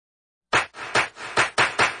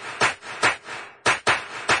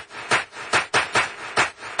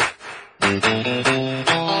Good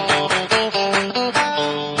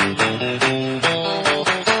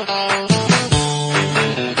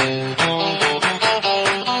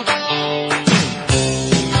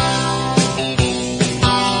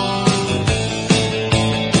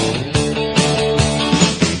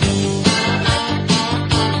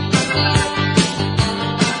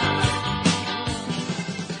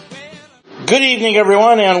evening,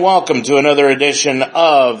 everyone, and welcome to another edition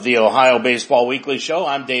of the Ohio Baseball Weekly Show.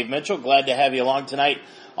 I'm Dave Mitchell. Glad to have you along tonight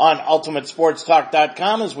on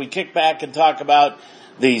UltimateSportsTalk.com as we kick back and talk about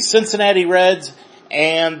the Cincinnati Reds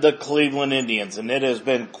and the Cleveland Indians. And it has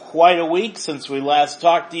been quite a week since we last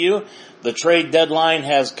talked to you. The trade deadline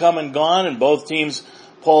has come and gone, and both teams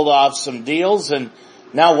pulled off some deals, and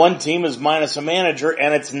now one team is minus a manager,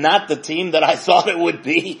 and it's not the team that I thought it would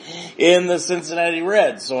be in the Cincinnati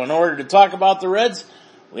Reds. So in order to talk about the Reds,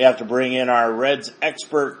 we have to bring in our Reds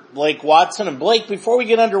expert, Blake Watson. And Blake, before we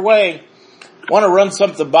get underway, I want to run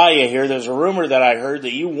something by you here. There's a rumor that I heard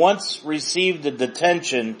that you once received a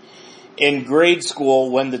detention in grade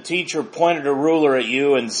school when the teacher pointed a ruler at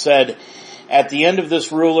you and said, "At the end of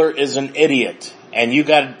this ruler is an idiot." And you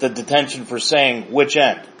got the detention for saying which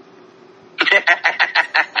end?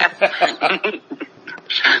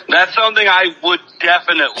 That's something I would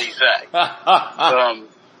definitely say.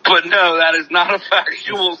 But no, that is not a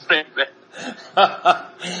factual statement.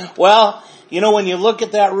 Well, you know, when you look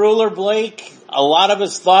at that ruler, Blake, a lot of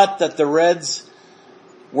us thought that the Reds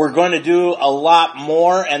were going to do a lot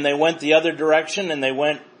more, and they went the other direction, and they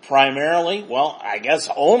went primarily, well, I guess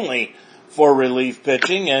only for relief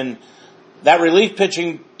pitching, and that relief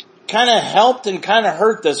pitching kind of helped and kind of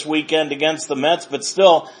hurt this weekend against the Mets, but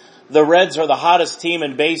still, the Reds are the hottest team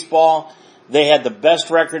in baseball. They had the best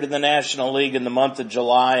record in the National League in the month of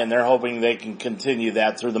July, and they're hoping they can continue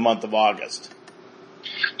that through the month of August.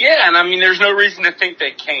 Yeah, and I mean, there's no reason to think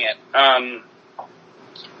they can't.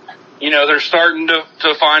 They're starting to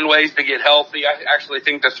find ways to get healthy. I actually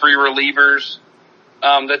think the three relievers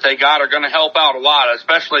that they got are going to help out a lot,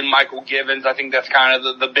 especially Michael Givens. I think that's kind of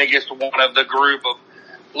the biggest one of the group of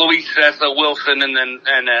Luis Cessa, Wilson, and then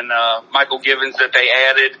Michael Givens that they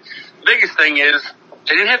added. The biggest thing is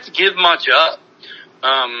they didn't have to give much up.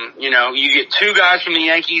 You get two guys from the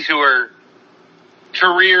Yankees who are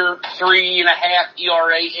career 3.5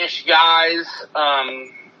 ERA-ish guys,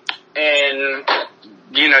 and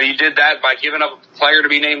you did that by giving up a player to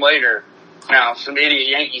be named later. Now, some idiot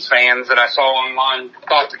Yankees fans that I saw online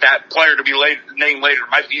thought that player to be named later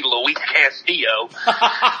might be Luis Castillo.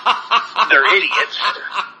 They're idiots.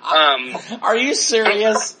 Are you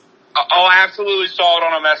serious? Oh, I absolutely saw it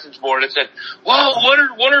on a message board. It said, "Well,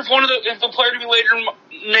 wonder if the player to be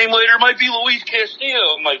named later might be Luis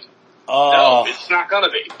Castillo." I'm like, no, it's not gonna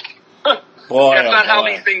be. Boy, that's not how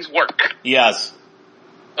these things work. Yes.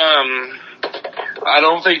 I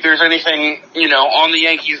don't think there's anything, on the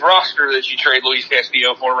Yankees roster that you trade Luis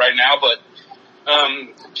Castillo for right now, but,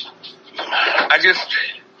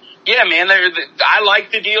 I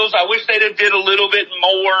like the deals. I wish they'd have did a little bit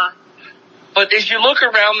more, but as you look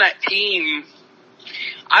around that team,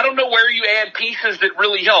 I don't know where you add pieces that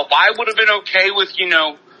really help. I would have been okay with,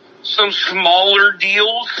 some smaller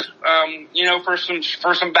deals, for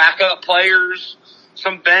some backup players,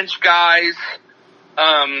 some bench guys,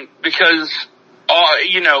 because,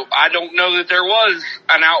 I don't know that there was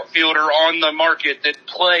an outfielder on the market that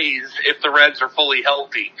plays if the Reds are fully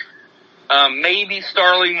healthy. Maybe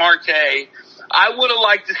Starling Marte. I would have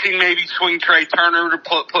liked to see maybe swing Trey Turner to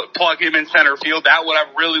plug him in center field. That would I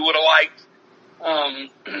really would have liked.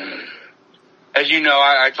 As you know,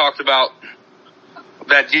 I talked about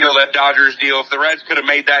that deal, that Dodgers deal. If the Reds could have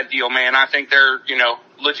made that deal, man, I think they're,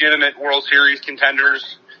 legitimate World Series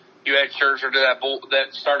contenders. You add Scherzer to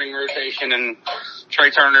that starting rotation and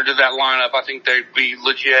Trey Turner to that lineup, I think they'd be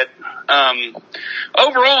legit.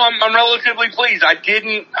 Overall, I'm relatively pleased. I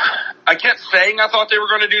kept saying I thought they were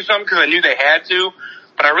going to do something because I knew they had to,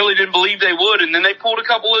 but I really didn't believe they would, and then they pulled a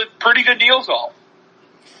couple of pretty good deals off.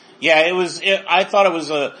 Yeah, I thought it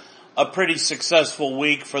was a pretty successful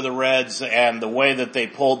week for the Reds, and the way that they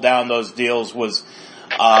pulled down those deals was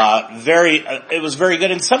very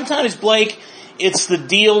good. And sometimes, Blake, it's the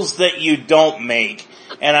deals that you don't make.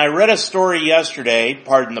 And I read a story yesterday,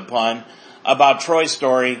 pardon the pun, about Troy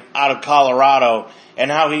Story out of Colorado and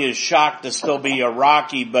how he is shocked to still be a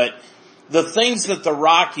Rocky. But the things that the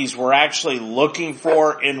Rockies were actually looking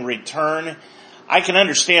for in return, I can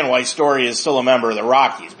understand why Story is still a member of the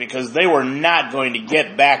Rockies, because they were not going to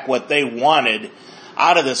get back what they wanted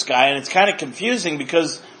out of this guy. And it's kind of confusing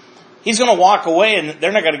because he's going to walk away and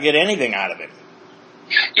they're not going to get anything out of him.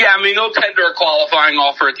 Yeah, I mean, they'll tender a qualifying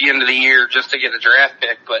offer at the end of the year just to get a draft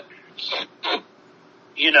pick, but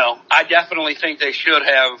I definitely think they should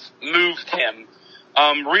have moved him.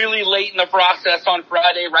 Really late in the process on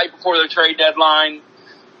Friday, right before the trade deadline,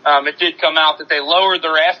 it did come out that they lowered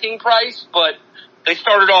their asking price, but they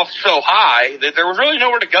started off so high that there was really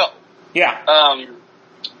nowhere to go. Yeah.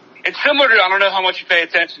 It's similar to, I don't know how much you pay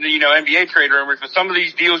attention to, NBA trade rumors, but some of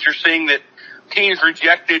these deals you're seeing that teams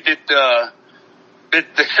rejected that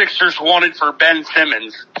the Sixers wanted for Ben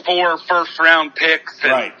Simmons, 4 first-round picks.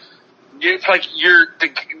 And right. It's like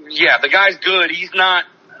the guy's good. He's not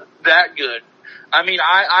that good. I mean,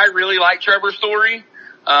 I really like Trevor Story.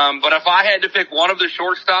 But if I had to pick one of the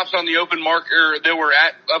shortstops on the open market that were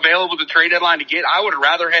available to trade deadline to get, I would have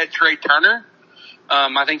rather had Trey Turner.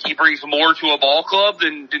 I think he brings more to a ball club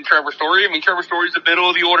than Trevor Story. I mean, Trevor Story's a middle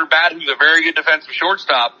of the order bat who's a very good defensive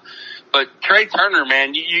shortstop. But Trey Turner,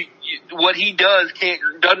 man, what he doesn't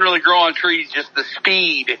really grow on trees, just the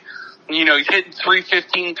speed. He's hitting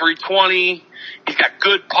 315, 320. He's got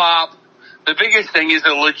good pop. The biggest thing is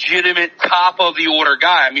a legitimate top of the order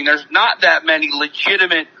guy. I mean, there's not that many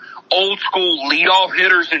legitimate old school leadoff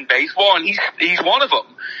hitters in baseball, and he's one of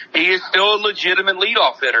them. He is still a legitimate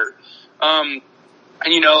leadoff hitter. I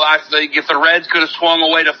think if the Reds could have swung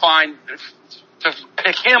away to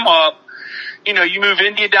pick him up, you move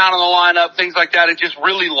India down on the lineup, things like that, it just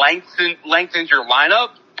really lengthens your lineup.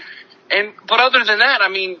 But other than that, I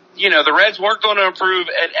mean, the Reds weren't going to improve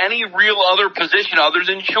at any real other position other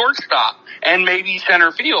than shortstop and maybe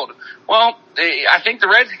center field. Well, I think the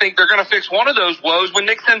Reds think they're going to fix one of those woes when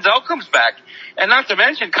Nick Senzel comes back. And not to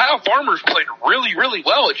mention, Kyle Farmer's played really, really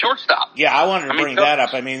well at shortstop. Yeah, I wanted to bring that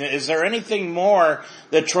up. I mean, is there anything more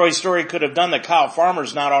that Troy Story could have done that Kyle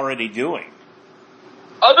Farmer's not already doing?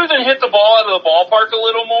 Other than hit the ball out of the ballpark a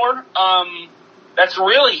little more, that's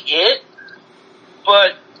really it.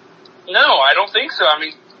 But no, I don't think so. I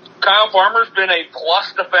mean, Kyle Farmer's been a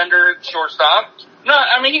plus defender at shortstop. No,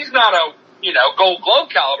 I mean, he's not a, Gold Glove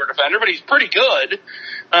caliber defender, but he's pretty good.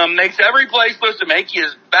 Makes every play he's supposed to make.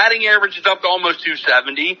 His batting average is up to almost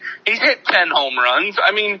 270. He's hit 10 home runs.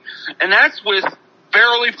 I mean, and that's with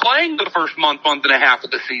barely playing the first month and a half of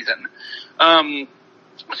the season. So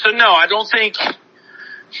no, I don't think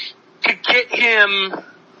to get him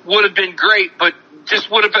would have been great, but just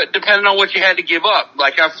would have depended on what you had to give up.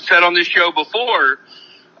 Like I've said on this show before,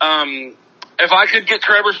 if I could get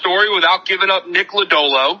Trevor Story without giving up Nick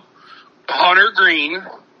Lodolo, Hunter Green,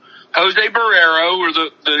 Jose Barrero, or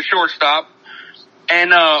the shortstop,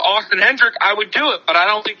 and Austin Hendrick, I would do it. But I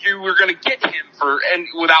don't think you were going to get him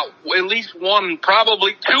without at least one,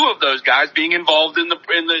 probably two of those guys being involved in the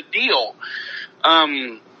deal.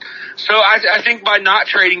 So I think by not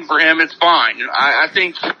trading for him, it's fine. I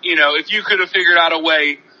think, if you could have figured out a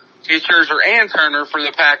way to get Scherzer and Turner for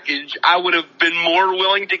the package, I would have been more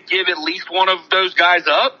willing to give at least one of those guys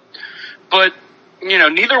up. But,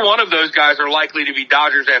 neither one of those guys are likely to be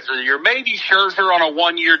Dodgers after the year. Maybe Scherzer on a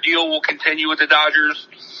 1-year deal will continue with the Dodgers.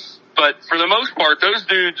 But for the most part, those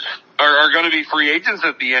dudes are going to be free agents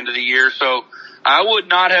at the end of the year. So I would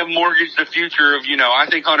not have mortgaged the future of, I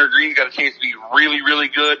think Hunter Green's got a chance to be really, really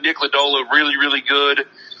good. Nick Lodolo, really, really good.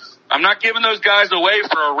 I'm not giving those guys away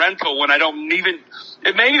for a rental when I don't even,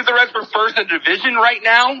 maybe if the Reds were first in the division right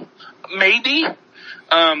now, maybe.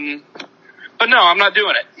 But no, I'm not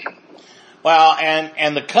doing it. Well,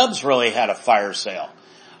 and the Cubs really had a fire sale.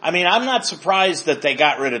 I mean, I'm not surprised that they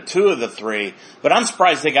got rid of 2 of the 3, but I'm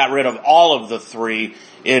surprised they got rid of all of the 3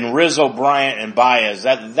 in Rizzo, Bryant, and Baez.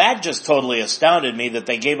 That just totally astounded me that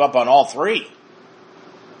they gave up on all 3.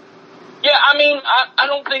 Yeah, I mean, I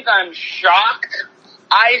don't think I'm shocked.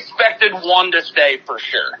 I expected one to stay for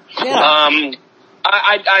sure. Yeah.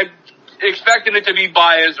 I expected it to be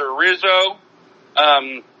Baez or Rizzo.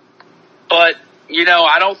 But,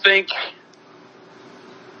 I don't think,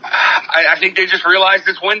 I think they just realized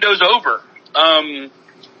this window's over. And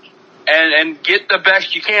get the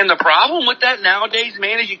best you can. The problem with that nowadays,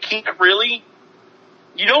 man, is you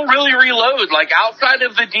don't really reload. Like outside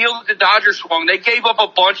of the deal that the Dodgers swung, they gave up a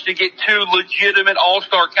bunch to get 2 legitimate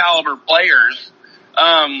all-star caliber players.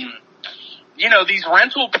 These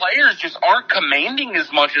rental players just aren't commanding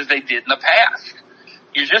as much as they did in the past.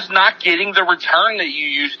 You're just not getting the return that you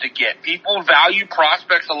used to get. People value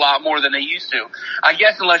prospects a lot more than they used to. I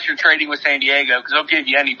guess unless you're trading with San Diego, because they'll give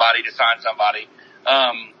you anybody to sign somebody.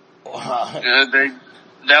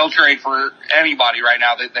 They'll trade for anybody right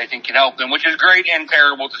now that they think can help them, which is great and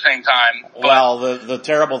terrible at the same time. But, well, the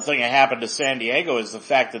terrible thing that happened to San Diego is the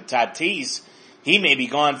fact that Tatis, he may be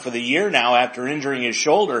gone for the year now after injuring his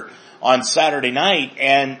shoulder on Saturday night,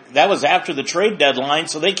 and that was after the trade deadline,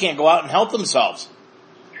 so they can't go out and help themselves.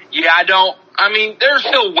 Yeah, I don't I mean, there's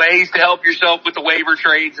still ways to help yourself with the waiver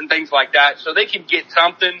trades and things like that, so they can get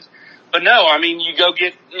something. But no, I mean, you go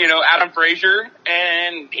get, Adam Frazier,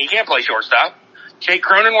 and he can't play shortstop. Jake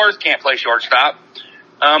Cronenworth can't play shortstop.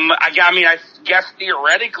 I guess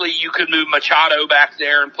theoretically you could move Machado back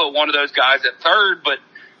there and put one of those guys at third, but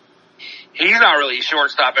he's not really a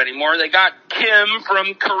shortstop anymore. They got Kim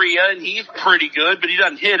from Korea, and he's pretty good, but he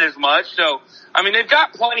doesn't hit as much. So, I mean, they've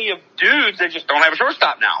got plenty of dudes. They just don't have a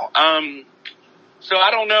shortstop now. So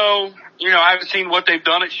I don't know. I haven't seen what they've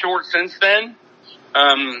done at short since then.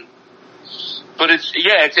 But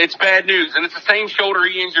it's bad news. And it's the same shoulder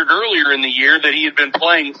he injured earlier in the year that he had been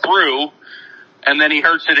playing through. And then he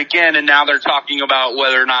hurts it again, and now they're talking about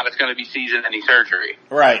whether or not it's going to be season-ending surgery.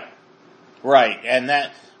 Right.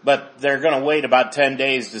 But they're going to wait about 10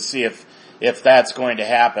 days to see if that's going to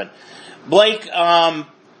happen. Blake, the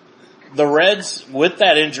Reds, with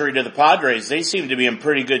that injury to the Padres, they seem to be in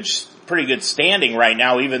pretty good standing right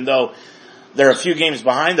now, even though they're a few games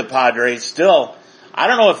behind the Padres. Still, I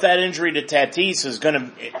don't know if that injury to Tatis is going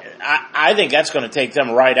to, I think that's going to take them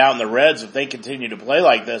right out in the Reds. If they continue to play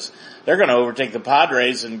like this, they're going to overtake the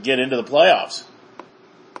Padres and get into the playoffs.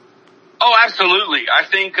 Oh, absolutely. I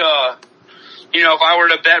think, if I were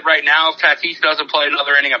to bet right now, if Tatis doesn't play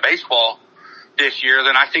another inning of baseball this year,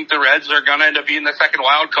 then I think the Reds are going to end up being the second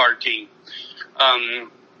wild card team.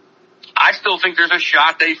 I still think there's a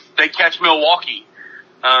shot they catch Milwaukee.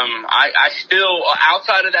 I still,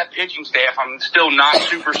 outside of that pitching staff, I'm still not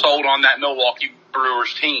super sold on that Milwaukee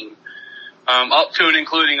Brewers team. Up to and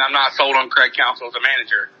including I'm not sold on Craig Counsell as a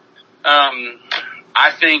manager.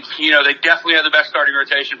 I think, they definitely have the best starting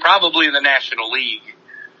rotation, probably in the National League.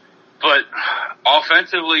 But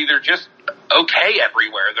offensively, they're just okay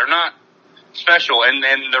everywhere. They're not special. And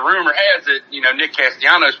the rumor has it, Nick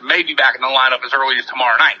Castellanos may be back in the lineup as early as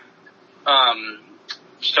tomorrow night.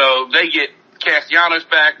 So they get Castellanos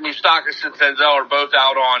back. Moustakas and Senzel are both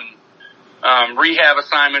out on rehab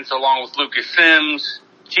assignments along with Lucas Sims.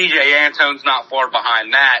 TJ Antone's not far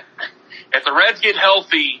behind that. If the Reds get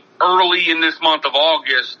healthy early in this month of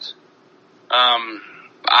August,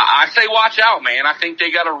 I say watch out, man. I think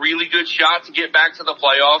they got a really good shot to get back to the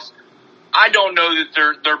playoffs. I don't know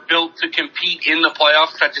that they're built to compete in the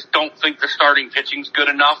playoffs. I just don't think the starting pitching's good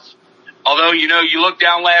enough. Although, you look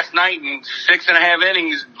down last night in 6.5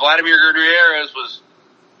 innings, Vladimir Gutierrez was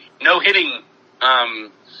no hitting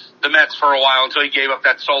the Mets for a while until he gave up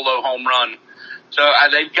that solo home run. So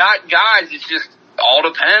they've got guys. It's just all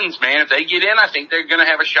depends, man. If they get in, I think they're going to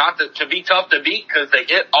have a shot to be tough to beat because they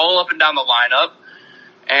hit all up and down the lineup,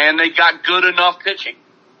 and they got good enough pitching.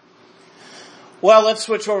 Well, let's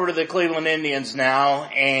switch over to the Cleveland Indians now,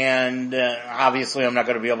 and obviously I'm not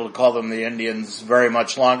going to be able to call them the Indians very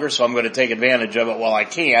much longer, so I'm going to take advantage of it while I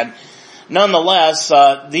can. Nonetheless,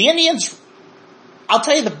 the Indians, I'll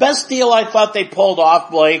tell you the best deal I thought they pulled off,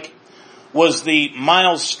 Blake, was the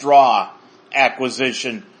Miles Straw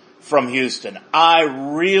acquisition from Houston. I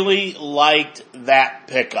really liked that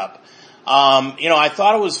pickup. I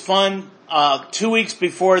thought it was fun 2 weeks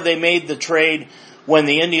before they made the trade when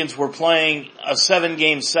the Indians were playing a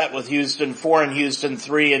 7-game set with Houston, 4 in Houston,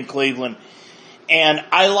 3 in Cleveland. And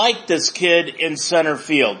I like this kid in center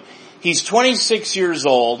field. He's 26 years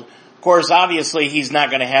old. Of course, obviously he's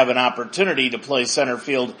not going to have an opportunity to play center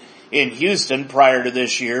field in Houston prior to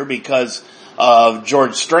this year because of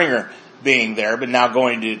George Stringer being there, but now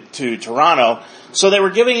going to Toronto. So they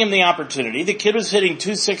were giving him the opportunity. The kid was hitting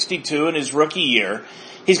 .262 in his rookie year.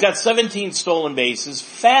 He's got 17 stolen bases,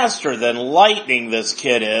 faster than lightning this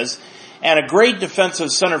kid is, and a great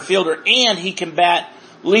defensive center fielder, and he can bat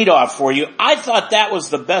leadoff for you. I thought that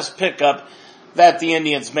was the best pickup that the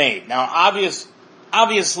Indians made. Now,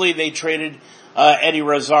 obviously they traded Eddie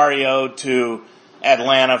Rosario to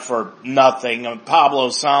Atlanta for nothing.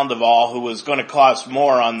 Pablo Sandoval, who was going to cost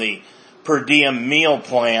more on the per diem meal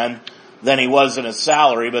plan than he was in his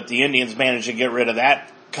salary, but the Indians managed to get rid of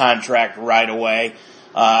that contract right away.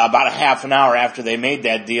 About a half an hour after they made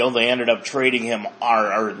that deal, they ended up trading him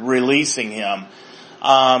or releasing him.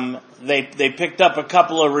 They picked up a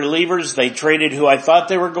couple of relievers. They traded who I thought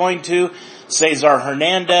they were going to, Cesar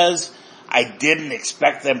Hernandez. I didn't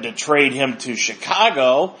expect them to trade him to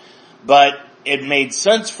Chicago, but it made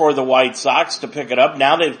sense for the White Sox to pick it up.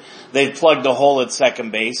 Now they've plugged a hole at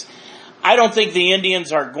second base. I don't think the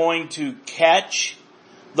Indians are going to catch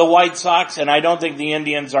the White Sox, and I don't think the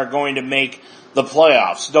Indians are going to make the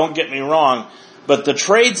playoffs. Don't get me wrong, but the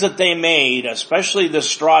trades that they made, especially the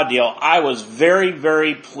Straw deal, I was very,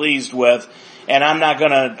 very pleased with, and I'm not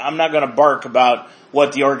gonna bark about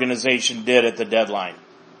what the organization did at the deadline.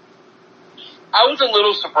 I was a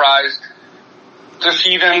little surprised to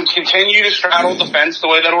see them continue to straddle the fence the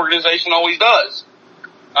way that organization always does.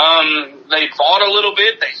 They bought a little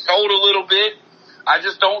bit, they sold a little bit. I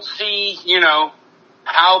just don't see,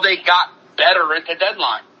 how they got better at the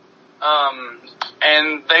deadline.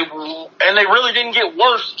 And they really didn't get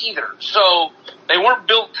worse either. So they weren't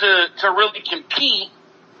built to really compete.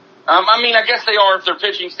 I guess they are if their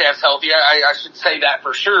pitching staff's healthy. I should say that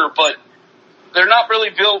for sure, but they're not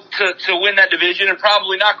really built to win that division and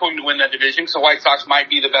probably not going to win that division. So White Sox might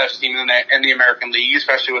be the best team in the American League,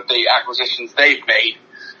 especially with the acquisitions they've made.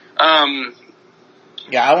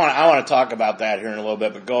 Yeah, I want to talk about that here in a little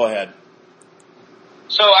bit, but go ahead.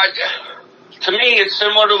 So to me, it's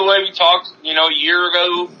similar to the way we talked, a year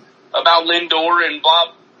ago about Lindor and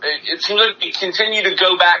blah. It seems like we continue to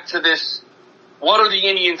go back to this. What are the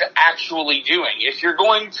Indians actually doing? If you're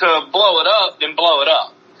going to blow it up, then blow it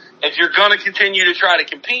up. If you're going to continue to try to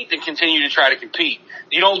compete, then continue to try to compete.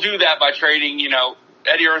 You don't do that by trading,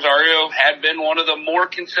 Eddie Rosario had been one of the more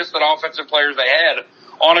consistent offensive players they had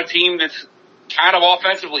on a team that's kind of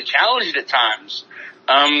offensively challenged at times.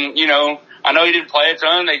 I know he didn't play a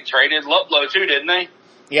ton. They traded Luplow too, didn't they?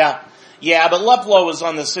 Yeah, but Luplow was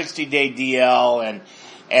on the 60-day DL,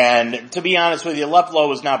 and to be honest with you, Luplow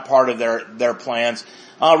was not part of their plans.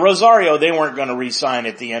 Rosario, they weren't going to re-sign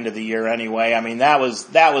at the end of the year anyway. That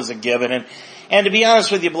was a given. And to be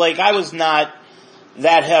honest with you, Blake, I was not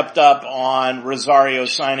that hepped up on Rosario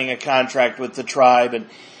signing a contract with the Tribe,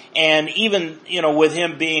 and even, with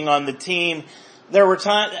him being on the team, there were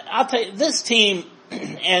times, I'll tell you, this team,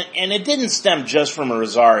 and it didn't stem just from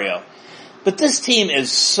Rosario, but this team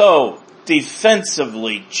is so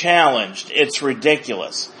defensively challenged, it's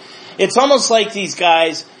ridiculous. It's almost like these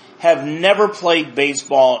guys have never played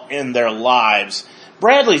baseball in their lives.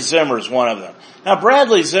 Bradley Zimmer is one of them. Now,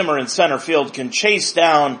 Bradley Zimmer in center field can chase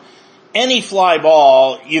down any fly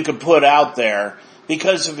ball you could put out there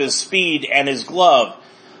because of his speed and his glove.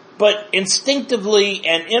 But instinctively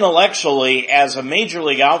and intellectually, as a major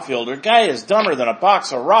league outfielder, guy is dumber than a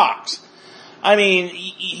box of rocks.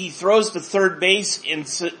 He throws to third base in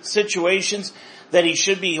situations that he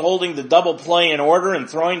should be holding the double play in order and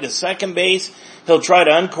throwing to second base. He'll try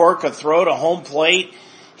to uncork a throw to home plate.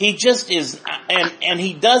 He just is, and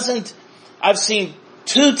he doesn't, I've seen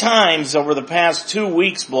 2 times over the past 2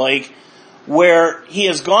 weeks, Blake, where he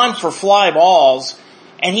has gone for fly balls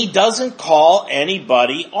and he doesn't call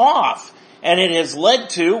anybody off. And it has led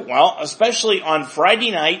to, especially on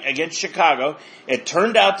Friday night against Chicago, it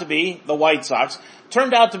turned out to be the White Sox,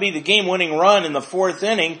 turned out to be the game-winning run in the 4th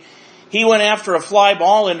inning. He went after a fly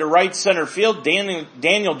ball into right center field.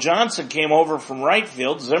 Daniel Johnson came over from right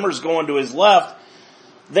field. Zimmer's going to his left.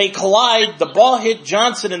 They collide. The ball hit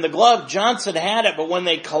Johnson in the glove. Johnson had it, but when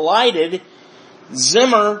they collided,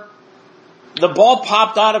 the ball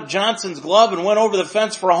popped out of Johnson's glove and went over the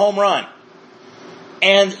fence for a home run.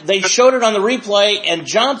 And they showed it on the replay, and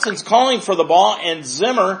Johnson's calling for the ball, and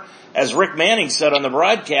Zimmer, as Rick Manning said on the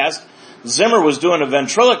broadcast, Zimmer was doing a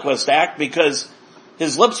ventriloquist act because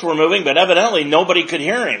his lips were moving, but evidently nobody could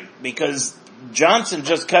hear him because Johnson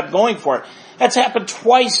just kept going for it. That's happened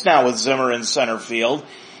twice now with Zimmer in center field.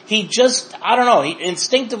 He just,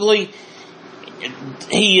 instinctively,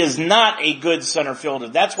 he is not a good center fielder.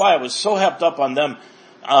 That's why I was so hepped up on them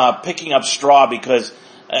picking up Straw, because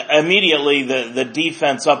immediately the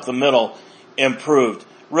defense up the middle improved.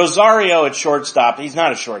 Rosario at shortstop, he's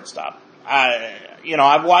not a shortstop.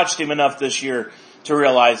 I've watched him enough this year to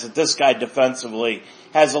realize that this guy defensively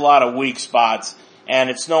has a lot of weak spots, and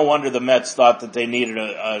it's no wonder the Mets thought that they needed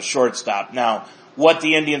a shortstop. Now, what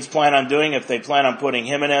the Indians plan on doing, if they plan on putting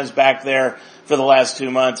Jimenez back there for the last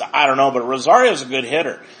 2 months, I don't know, but Rosario's a good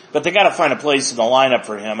hitter. But they gotta find a place in the lineup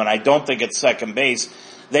for him, and I don't think it's second base.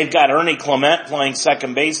 They've got Ernie Clement playing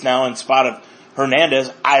second base now in spot of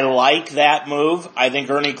Hernandez. I like that move. I think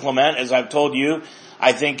Ernie Clement, as I've told you,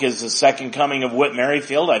 I think is the second coming of Whit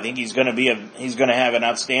Merrifield. I think he's gonna have an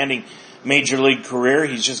outstanding major league career.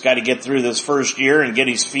 He's just got to get through this first year and get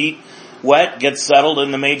his feet wet, get settled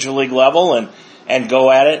in the major league level and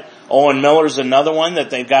go at it. Owen Miller's another one that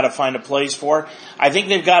they've got to find a place for. I think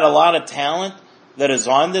they've got a lot of talent that is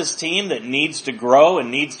on this team that needs to grow and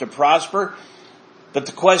needs to prosper. But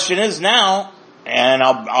the question is now, and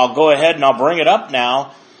I'll go ahead and I'll bring it up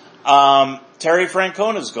now, Terry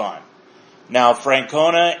Francona's gone. Now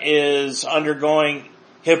Francona is undergoing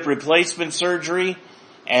hip replacement surgery,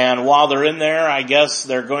 and while they're in there, I guess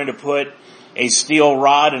they're going to put a steel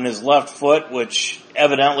rod in his left foot, which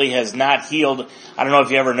evidently has not healed. I don't know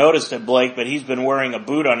if you ever noticed it, Blake, but he's been wearing a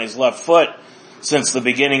boot on his left foot since the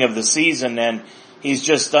beginning of the season, and he's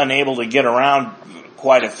just unable to get around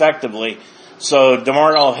quite effectively. So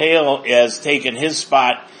DeMarco Hale has taken his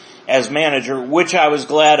spot as manager, which I was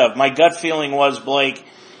glad of. My gut feeling was, Blake,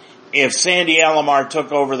 if Sandy Alomar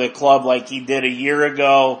took over the club like he did a year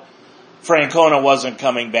ago, Francona wasn't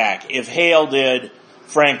coming back. If Hale did,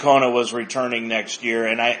 Francona was returning next year,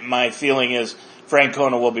 and my feeling is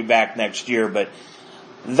Francona will be back next year. But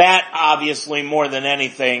that obviously, more than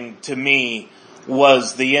anything, to me,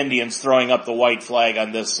 was the Indians throwing up the white flag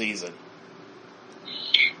on this season.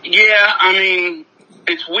 Yeah, I mean,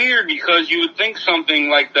 it's weird because you would think something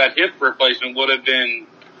like that hip replacement would have been,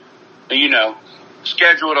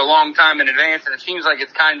 scheduled a long time in advance, and it seems like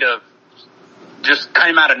it's kind of just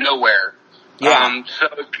came out of nowhere. Yeah. So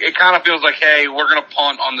it kind of feels like, hey, we're going to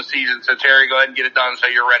punt on the season, so Terry, go ahead and get it done so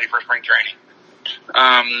you're ready for spring training.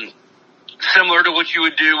 Similar to what you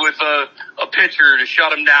would do with a pitcher to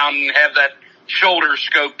shut him down and have that shoulder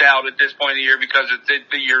scoped out at this point of the year because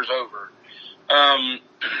the year's over.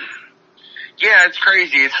 Yeah, it's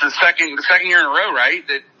crazy. It's the second year in a row, right?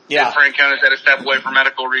 That Francona's had to step away for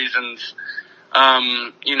medical reasons. At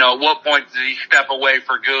what point does he step away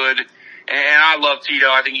for good? And I love Tito.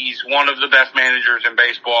 I think he's one of the best managers in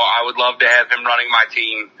baseball. I would love to have him running my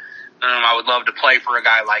team. I would love to play for a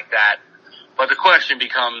guy like that. But the question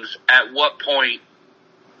becomes, at what point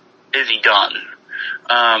is he done?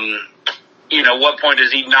 What point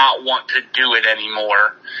does he not want to do it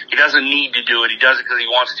anymore? He doesn't need to do it. He does it because he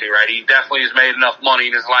wants to, right? He definitely has made enough money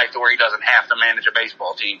in his life to where he doesn't have to manage a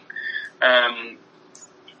baseball team.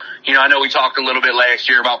 I know we talked a little bit last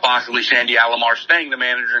year about possibly Sandy Alomar staying the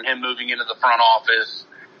manager and him moving into the front office,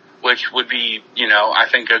 which would be, I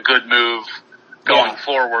think a good move going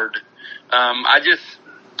forward.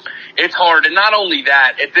 It's hard. And not only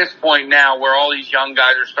that, at this point now where all these young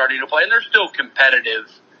guys are starting to play, and they're still competitive,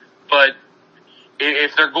 but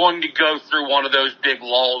if they're going to go through one of those big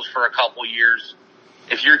lulls for a couple years,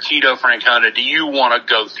 if you're Tito Francona, do you want to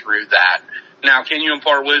go through that? Now, can you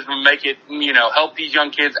impart wisdom, make it, help these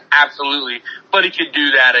young kids? Absolutely. But he could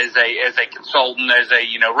do that as a consultant, as a,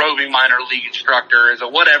 roving minor league instructor, as a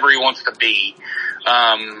whatever he wants to be.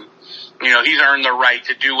 He's earned the right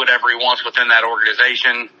to do whatever he wants within that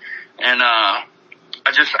organization. And,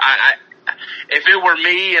 if it were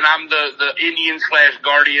me and I'm the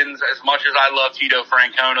Indians/Guardians, as much as I love Tito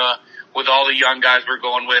Francona with all the young guys we're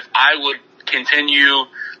going with, I would continue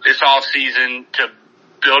this off season to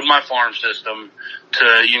build my farm system to,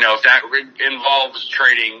 if that involves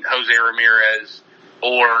trading Jose Ramirez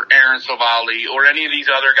or Aaron Savali or any of these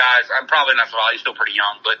other guys. I'm probably not Savali, he's still pretty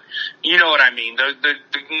young, but you know what I mean. The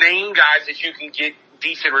name guys that you can get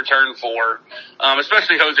decent return for,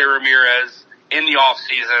 especially Jose Ramirez in the off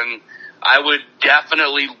season, I would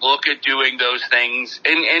definitely look at doing those things.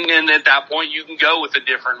 And at that point you can go with a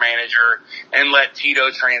different manager and let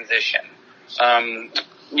Tito transition.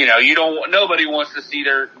 Nobody wants to see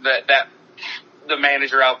the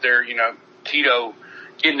manager out there, Tito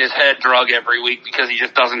getting his head drug every week because he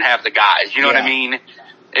just doesn't have the guys. You know what I mean?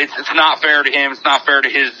 It's not fair to him. It's not fair to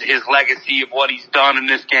his legacy of what he's done in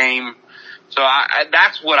this game. So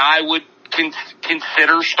that's what I would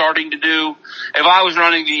consider starting to do. If I was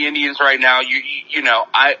running the Indians right now,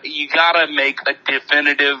 you gotta make a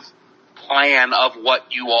definitive plan of what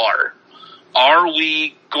you are. Are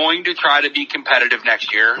we going to try to be competitive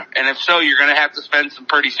next year? And if so, you're going to have to spend some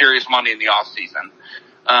pretty serious money in the off season,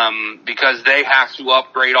 because they have to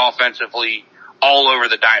upgrade offensively all over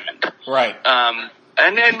the diamond. Right.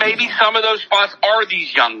 And then maybe some of those spots are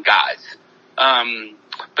these young guys.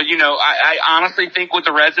 But I honestly think what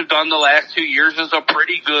the Reds have done the last 2 years is a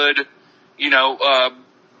pretty good,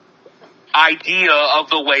 idea of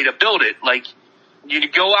the way to build it. Like, you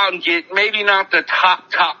go out and get maybe not the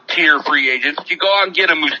top tier free agents. You go out and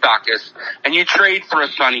get a Moustakas and you trade for a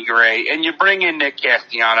Sonny Gray and you bring in Nick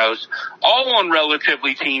Castellanos, all on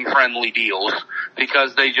relatively team friendly deals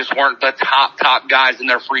because they just weren't the top guys in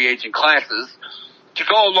their free agent classes. To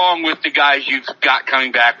go along with the guys you've got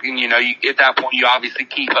coming back, and at that point you obviously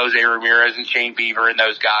keep Jose Ramirez and Shane Bieber and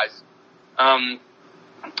those guys.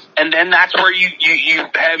 And then that's where you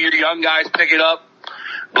have your young guys pick it up.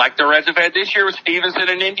 Like the Reds have had this year with Stevenson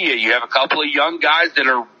and India. You have a couple of young guys that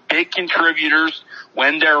are big contributors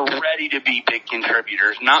when they're ready to be big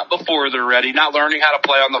contributors, not before they're ready, not learning how to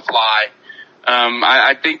play on the fly.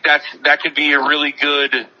 I think that could be a really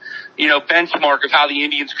good, benchmark of how the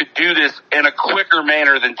Indians could do this in a quicker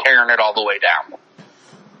manner than tearing it all the way down.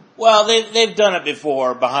 Well, they've done it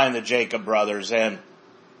before behind the Jacob brothers, and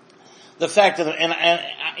the fact of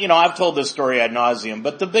I've told this story ad nauseum,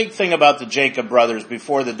 but the big thing about the Jacob brothers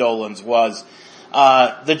before the Dolans was,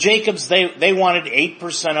 the Jacobs, they wanted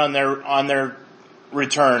 8% on their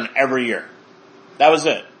return every year. That was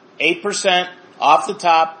it. 8% off the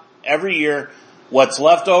top every year. What's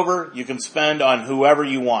left over, you can spend on whoever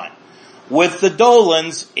you want. With the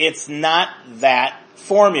Dolans, it's not that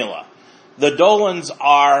formula. The Dolans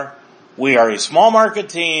we are a small market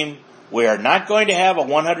team. We are not going to have a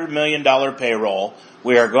 $100 million payroll.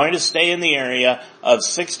 We are going to stay in the area of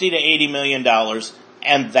 $60 to $80 million,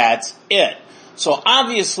 and that's it. So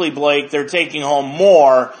obviously, Blake, they're taking home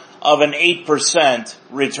more of an 8%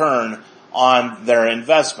 return on their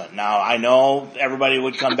investment. Now, I know everybody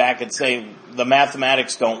would come back and say the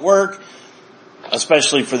mathematics don't work,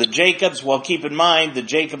 especially for the Jacobs. Well, keep in mind, the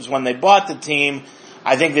Jacobs, when they bought the team,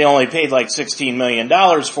 I think they only paid like $16 million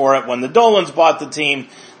for it. When the Dolans bought the team,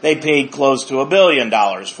 they paid close to $1 billion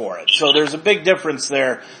for it. So there's a big difference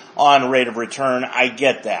there on rate of return. I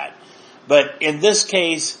get that. But in this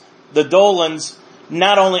case, the Dolans,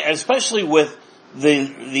 not only, especially with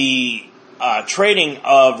the trading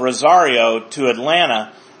of Rosario to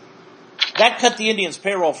Atlanta, that cut the Indians'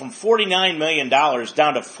 payroll from $49 million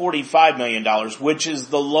down to $45 million, which is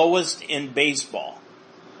the lowest in baseball.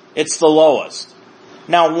 It's the lowest.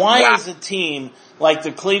 Now, why is a team like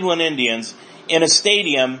the Cleveland Indians in a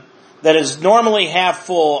stadium that is normally half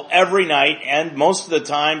full every night and most of the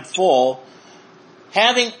time full,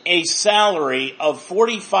 having a salary of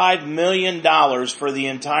 $45 million for the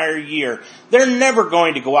entire year? They're never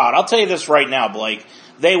going to go out. I'll tell you this right now, Blake.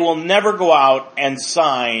 They will never go out and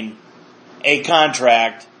sign a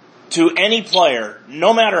contract to any player,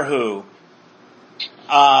 no matter who,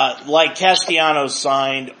 like Castellanos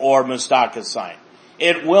signed or Moustakas signed.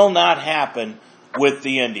 It will not happen with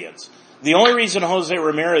the Indians. The only reason Jose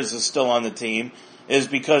Ramirez is still on the team is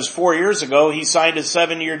because 4 years ago he signed a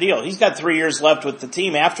 7-year deal. He's got 3 years left with the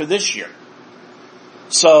team after this year.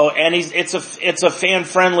 So, and it's a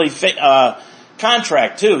fan-friendly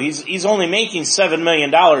contract too. He's only making $7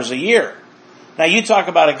 million a year. Now you talk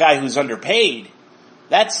about a guy who's underpaid.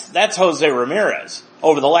 That's Jose Ramirez.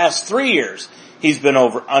 Over the last 3 years, he's been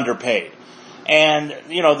underpaid. And,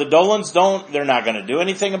 the Dolans they're not going to do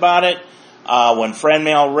anything about it. When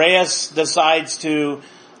Franmil Reyes decides to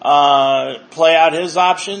play out his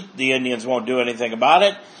option, the Indians won't do anything about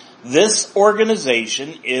it. This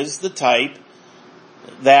organization is the type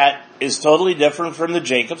that is totally different from the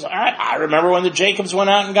Jacobs. I remember when the Jacobs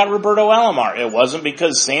went out and got Roberto Alomar. It wasn't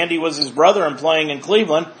because Sandy was his brother and playing in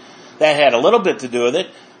Cleveland. That had a little bit to do with it,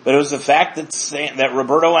 but it was the fact that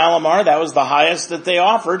Roberto Alomar, that was the highest that they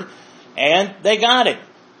offered, and they got him.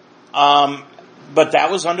 But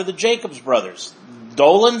that was under the Jacobs brothers.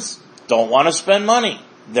 Dolans don't want to spend money.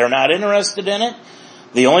 They're not interested in it.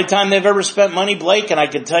 The only time they've ever spent money, Blake, and I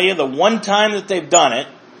can tell you the one time that they've done it,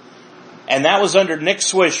 and that was under Nick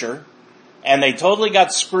Swisher, and they totally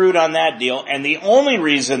got screwed on that deal. And the only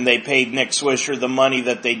reason they paid Nick Swisher the money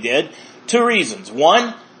that they did, 2 reasons.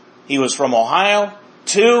 1, he was from Ohio.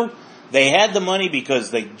 2, they had the money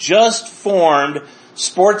because they just formed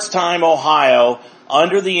Sports Time Ohio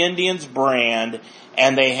under the Indians brand,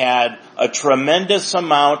 and they had a tremendous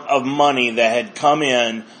amount of money that had come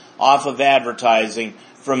in off of advertising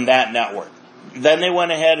from that network. Then they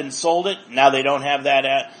went ahead and sold it. Now they don't have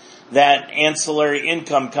that ancillary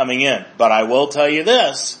income coming in. But I will tell you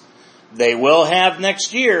this, they will have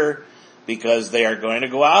next year, because they are going to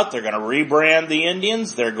go out, they're going to rebrand the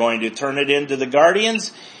Indians, they're going to turn it into the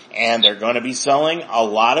Guardians, and they're going to be selling a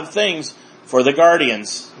lot of things for the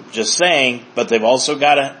Guardians. Just saying, but they've also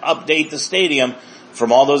got to update the stadium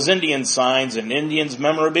from all those Indian signs and Indians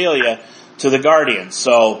memorabilia to the Guardians.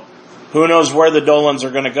 So who knows where the Dolans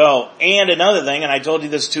are going to go. And another thing, and I told you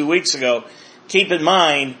this 2 weeks ago, keep in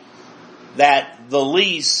mind that the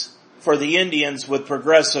lease for the Indians with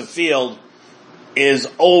Progressive Field is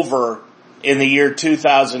over in the year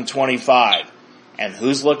 2025. And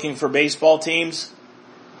who's looking for baseball teams?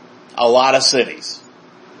 A lot of cities.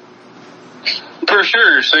 For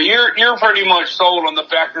sure. So you're pretty much sold on the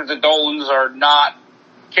fact that the Dolans are not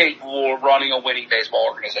capable of running a winning baseball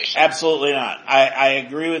organization. Absolutely not. I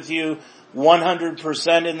agree with you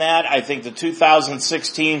 100% in that. I think the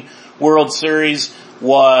 2016 World Series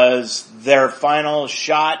was their final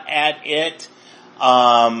shot at it.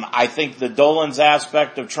 I think the Dolans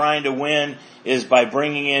aspect of trying to win is by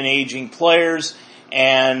bringing in aging players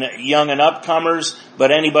and young and upcomers,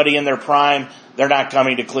 but anybody in their prime, they're not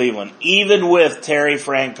coming to Cleveland, even with Terry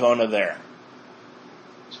Francona there.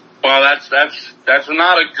 Well, that's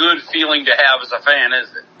not a good feeling to have as a fan, is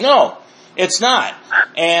it? No, it's not.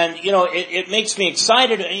 And, it makes me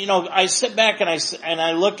excited. I sit back and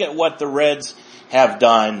I look at what the Reds have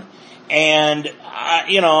done, and,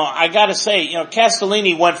 I gotta say,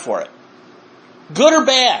 Castellini went for it. Good or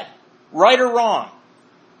bad, right or wrong,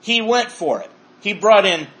 he went for it. He brought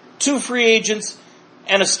in 2 free agents,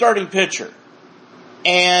 and a starting pitcher.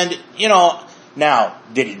 And, now,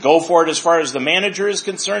 did he go for it as far as the manager is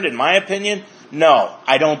concerned? In my opinion, no,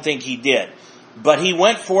 I don't think he did. But he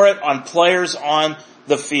went for it on players on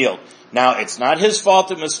the field. Now, it's not his fault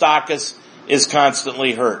that Moustakas is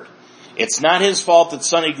constantly hurt. It's not his fault that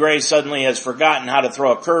Sonny Gray suddenly has forgotten how to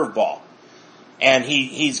throw a curveball. And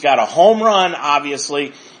he's got a home run,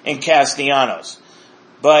 obviously, in Castellanos.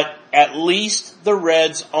 But at least the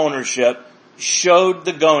Reds ownership showed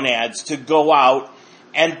the gonads to go out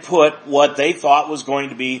and put what they thought was going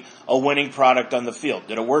to be a winning product on the field.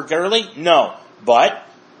 Did it work early? No. But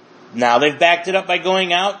now they've backed it up by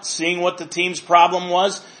going out, seeing what the team's problem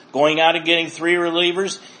was, going out and getting 3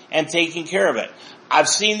 relievers and taking care of it. I've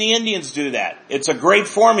seen the Indians do that. It's a great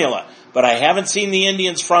formula, but I haven't seen the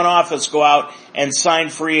Indians front office go out and sign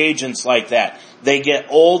free agents like that. They get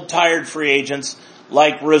old, tired free agents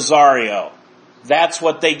like Rosario. That's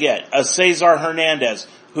what they get. A Cesar Hernandez,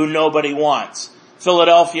 who nobody wants.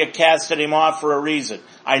 Philadelphia casted him off for a reason.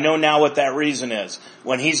 I know now what that reason is.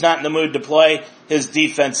 When he's not in the mood to play, his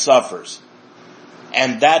defense suffers.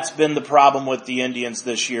 And that's been the problem with the Indians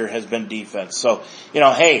this year, has been defense. So,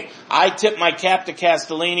 hey, I tip my cap to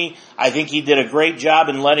Castellini. I think he did a great job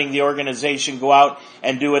in letting the organization go out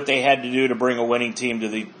and do what they had to do to bring a winning team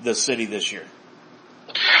to the city this year.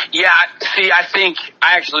 Yeah, see, I think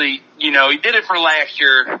actually, he did it for last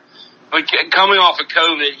year, but coming off of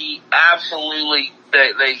COVID, he absolutely,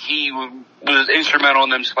 he was instrumental in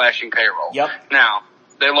them slashing payroll. Yep. Now,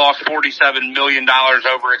 they lost $47 million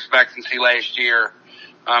over expectancy last year.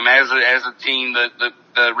 As a team,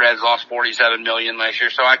 the Reds lost $47 million last year,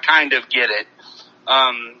 so I kind of get it.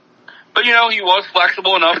 But he was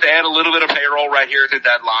flexible enough to add a little bit of payroll right here at the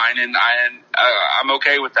deadline, and I'm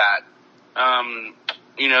okay with that.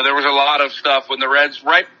 There was a lot of stuff when the Reds,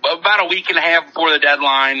 right about a week and a half before the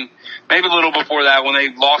deadline, maybe a little before that, when they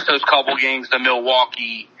lost those couple games to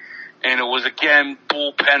Milwaukee, and it was again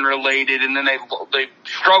bullpen related, and then they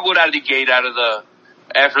struggled out of the gate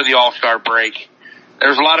after the All-Star break.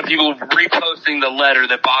 There's a lot of people reposting the letter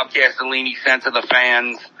that Bob Castellini sent to the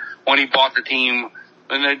fans when he bought the team.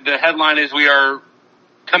 And the headline is, "We are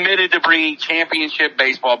committed to bringing championship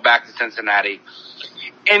baseball back to Cincinnati."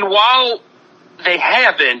 And while they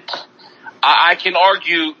haven't, I can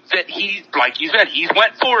argue that he, like you said, he's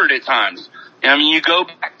went for it at times. I mean, you go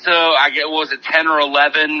back to, 10 or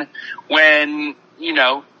 11 when,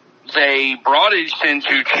 they brought in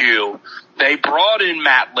Shin-Soo Choo. They brought in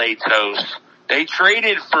Matt Latos. They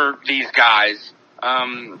traded for these guys.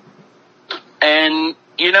 And,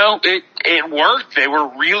 it worked. They were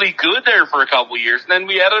really good there for a couple of years. And then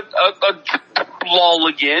we had a lull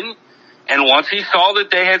again. And once he saw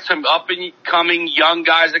that they had some up-and-coming young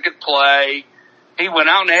guys that could play, he went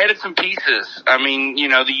out and added some pieces. I mean,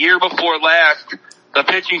 the year before last, the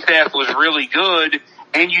pitching staff was really good,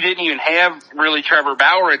 and you didn't even have really Trevor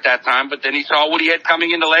Bauer at that time, but then he saw what he had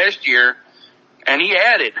coming into last year, and he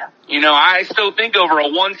added. I still think over a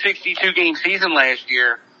 162-game season last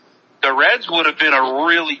year, the Reds would have been a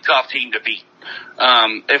really tough team to beat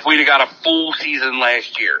if we'd have got a full season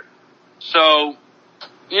last year. So,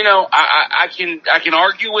 I can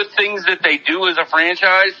argue with things that they do as a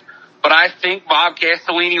franchise, but I think Bob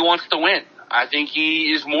Castellini wants to win. I think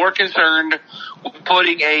he is more concerned with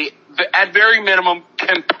putting at very minimum,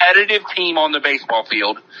 competitive team on the baseball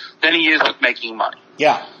field than he is with making money.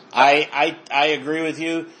 Yeah, I agree with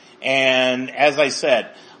you. And as I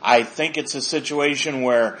said, I think it's a situation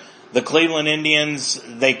where the Cleveland Indians,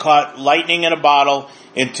 they caught lightning in a bottle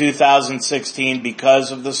in 2016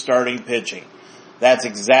 because of the starting pitching. That's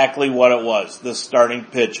exactly what it was, the starting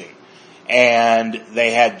pitching. And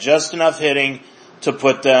they had just enough hitting to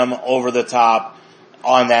put them over the top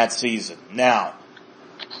on that season. Now,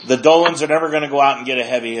 the Dolans are never going to go out and get a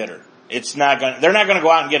heavy hitter. They're not going to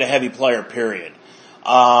go out and get a heavy player, period.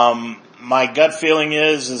 My gut feeling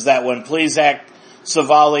is that when Plesac,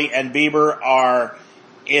 Savali, and Bieber are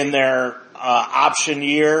in their option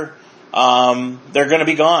year, they're going to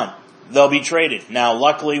be gone. They'll be traded. Now,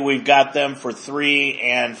 luckily, we've got them for 3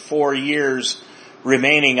 and 4 years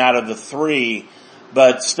remaining out of the 3.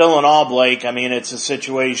 But still in all, Blake, I mean, it's a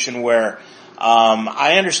situation where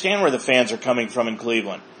I understand where the fans are coming from in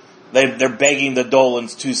Cleveland. They're begging the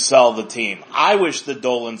Dolans to sell the team. I wish the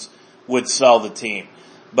Dolans would sell the team.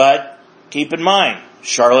 But keep in mind,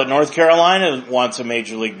 Charlotte, North Carolina wants a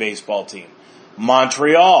Major League Baseball team.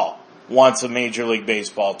 Montreal wants a Major League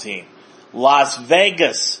Baseball team. Las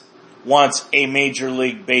Vegas wants a Major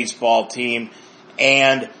League Baseball team.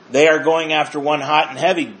 And they are going after one hot and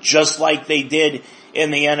heavy, just like they did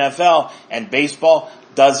in the NFL. And baseball,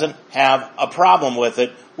 doesn't have a problem with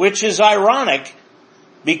it, which is ironic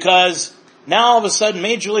because now all of a sudden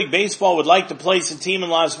Major League Baseball would like to place a team in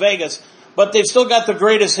Las Vegas, but they've still got the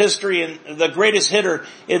greatest hitter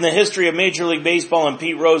in the history of Major League Baseball in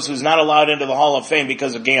Pete Rose, who's not allowed into the Hall of Fame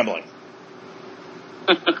because of gambling.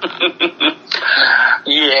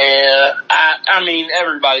 Yeah, I mean,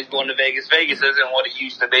 everybody's going to Vegas. Vegas isn't what it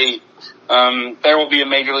used to be. There will be a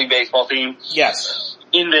Major League Baseball team. Yes.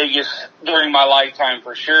 In Vegas during my lifetime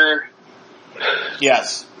for sure.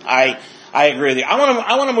 Yes, I agree with you. I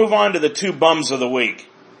want to move on to the two bums of the week.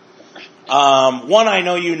 One I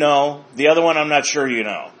know you know, the other one I'm not sure you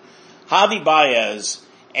know. Javi Baez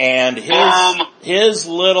and his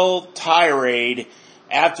little tirade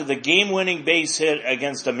after the game-winning base hit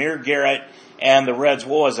against Amir Garrett and the Reds.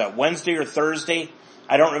 What was that, Wednesday or Thursday?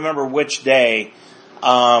 I don't remember which day.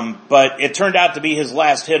 But it turned out to be his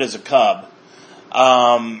last hit as a Cub.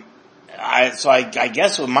 I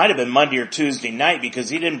guess it might have been Monday or Tuesday night because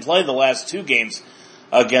he didn't play the last two games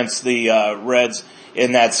against the Reds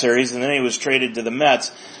in that series, and then he was traded to the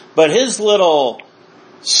Mets. But his little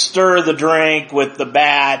stir the drink with the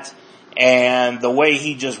bat and the way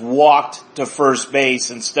he just walked to first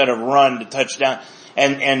base instead of run to touchdown,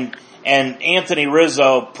 and Anthony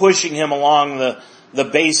Rizzo pushing him along the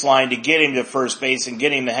baseline to get him to first base and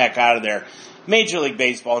get him the heck out of there. Major League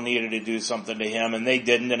Baseball needed to do something to him, and they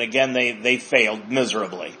didn't, and again, they failed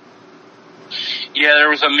miserably. Yeah, there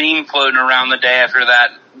was a meme floating around the day after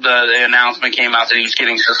that, the announcement came out that he was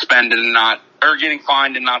getting suspended getting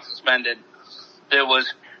fined and not suspended. There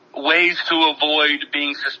was ways to avoid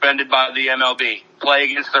being suspended by the MLB. Play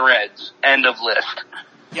against the Reds. End of list.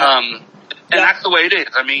 Yeah. And that's the way it is.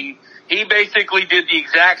 I mean, he basically did the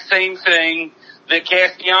exact same thing that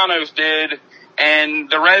Castellanos did, and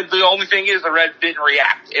the Reds, the only thing is the Reds didn't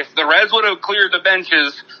react. If the Reds would have cleared the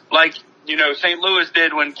benches like, St. Louis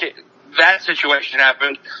did when that situation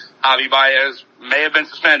happened, Javi Baez may have been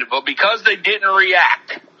suspended, but because they didn't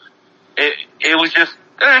react, it was just,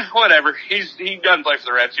 whatever. He doesn't play for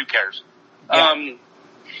the Reds. Who cares? Yeah.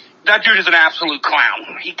 That dude is an absolute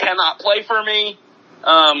clown. He cannot play for me.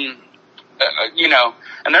 And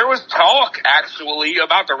there was talk actually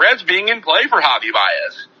about the Reds being in play for Javi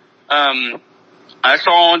Baez. I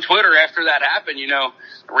saw on Twitter after that happened,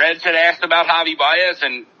 Reds had asked about Javi Baez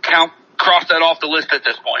and crossed that off the list at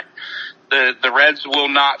this point. The Reds will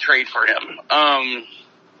not trade for him.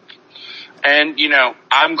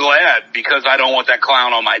 I'm glad because I don't want that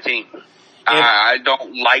clown on my team. I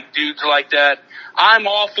don't like dudes like that. I'm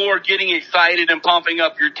all for getting excited and pumping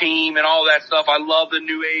up your team and all that stuff. I love the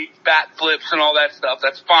new age bat flips and all that stuff.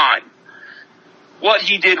 That's fine. What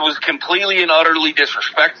he did was completely and utterly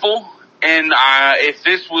disrespectful. And I'm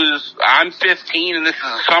 15 and this is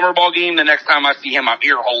a summer ball game. The next time I see him, I'm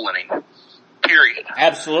ear holing him. Period.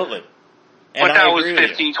 Absolutely. And but that was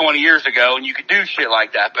 15, 20 years ago, and you could do shit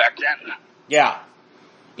like that back then. Yeah.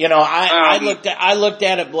 I looked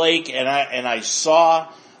at it, Blake, and I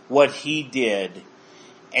saw what he did,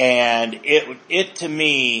 and it to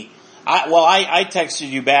me, I texted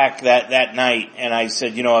you back that night, and I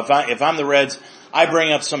said, if I'm the Reds, I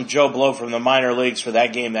bring up some Joe Blow from the minor leagues for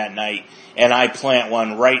that game that night, and I plant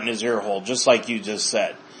one right in his ear hole, just like you just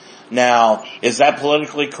said. Now, is that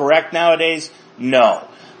politically correct nowadays? No.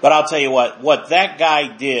 But I'll tell you what that guy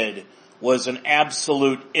did was an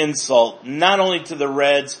absolute insult, not only to the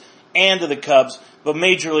Reds and to the Cubs, but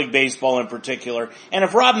Major League Baseball in particular. And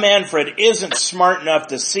if Rob Manfred isn't smart enough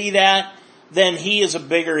to see that, then he is a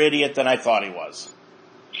bigger idiot than I thought he was.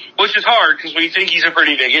 Which is hard, because we think he's a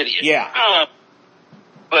pretty big idiot. Yeah.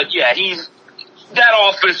 But yeah, that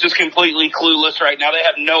offense is completely clueless right now. They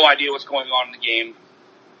have no idea what's going on in the game.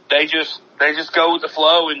 They just go with the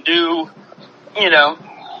flow and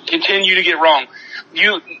continue to get wrong.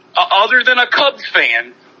 Other than a Cubs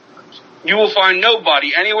fan, you will find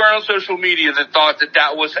nobody anywhere on social media that thought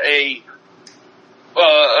that was a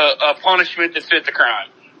punishment that fit the crime.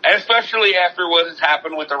 Especially after what has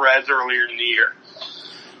happened with the Reds earlier in the year.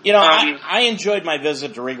 I enjoyed my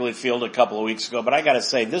visit to Wrigley Field a couple of weeks ago, but I gotta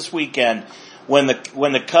say, this weekend, when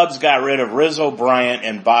the Cubs got rid of Rizzo, Bryant,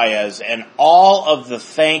 and Baez, and all of the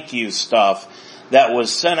thank you stuff that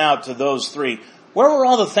was sent out to those three, where were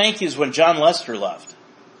all the thank yous when John Lester left?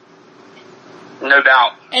 No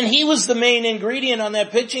doubt. And he was the main ingredient on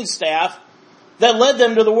that pitching staff that led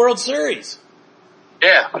them to the World Series.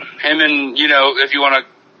 Yeah. Him and, if you want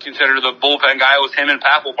to consider the bullpen guy, it was him and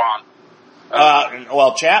Papelbon.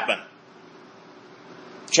 Chapman.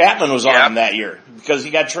 Chapman was on him that year because he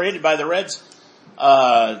got traded by the Reds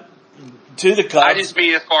to the Cubs. I just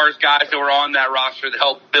mean as far as guys that were on that roster that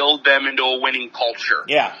helped build them into a winning culture.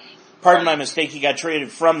 Yeah. pardon my mistake, he got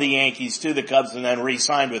traded from the Yankees to the Cubs and then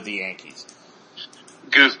re-signed with the Yankees.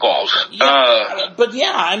 Goofballs. Yeah, but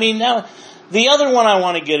yeah, I mean, now, the other one I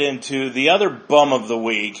want to get into, the other bum of the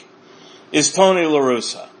week, is Tony La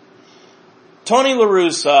Russa. Tony La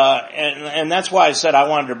Russa, and that's why I said I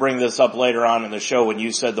wanted to bring this up later on in the show when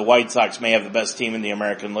you said the White Sox may have the best team in the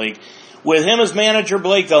American League. With him as manager,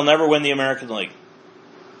 Blake, they'll never win the American League.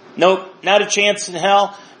 Nope, not a chance in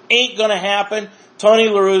hell. Ain't gonna happen. Tony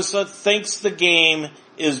La Russa thinks the game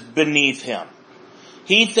is beneath him.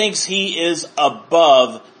 He thinks he is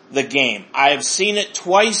above the game. I have seen it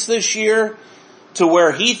twice this year to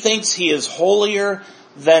where he thinks he is holier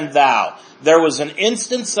than thou. There was an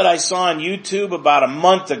instance that I saw on YouTube about a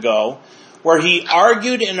month ago where he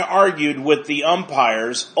argued and argued with the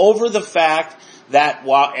umpires over the fact that,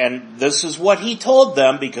 and this is what he told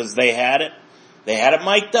them because they had it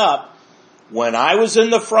mic'd up. When I was in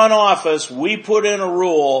the front office, we put in a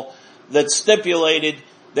rule that stipulated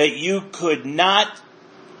that you could not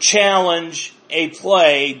challenge a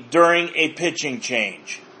play during a pitching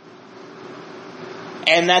change.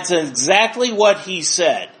 And that's exactly what he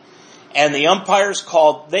said. And the umpires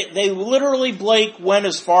called, they literally, Blake, went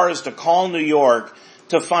as far as to call New York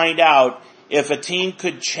to find out if a team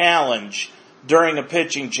could challenge during a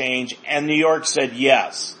pitching change, and New York said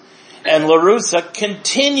yes. And La Russa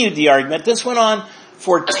continued the argument. This went on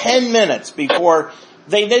for 10 minutes before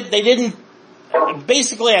they didn't.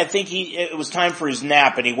 Basically, I think it was time for his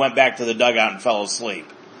nap and he went back to the dugout and fell asleep.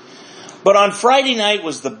 But on Friday night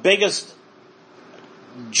was the biggest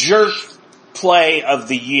jerk play of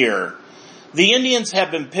the year. The Indians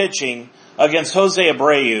have been pitching against Jose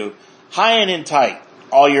Abreu high and in tight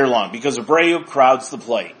all year long because Abreu crowds the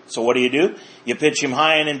plate. So what do? You pitch him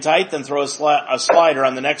high and in tight, then throw a slider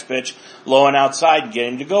on the next pitch, low and outside, and get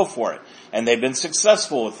him to go for it. And they've been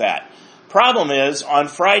successful with that. Problem is, on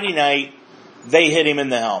Friday night, they hit him in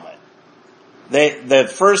the helmet.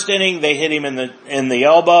 The first inning, they hit him in the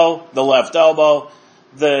elbow, the left elbow.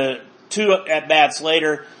 The 2 at-bats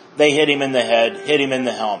later, they hit him in the head, hit him in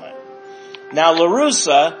the helmet. Now, La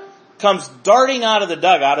Russa comes darting out of the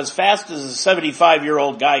dugout as fast as a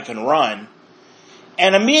 75-year-old guy can run,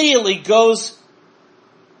 and immediately goes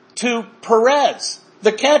to Perez,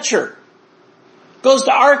 the catcher. Goes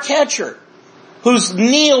to our catcher, who's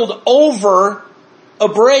kneeled over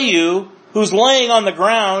Abreu, who's laying on the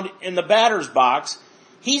ground in the batter's box.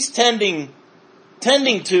 He's tending to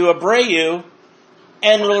Abreu,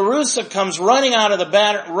 and La Russa comes running out of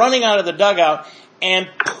the dugout and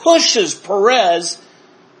pushes Perez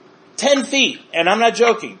 10 feet. And I'm not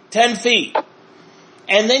joking, 10 feet.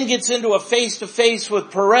 And then gets into a face-to-face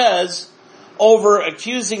with Perez over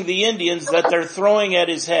accusing the Indians that they're throwing at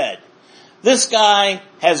his head. This guy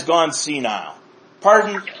has gone senile.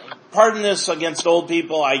 Pardon this against old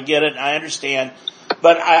people. I get it. I understand.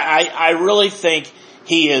 But I really think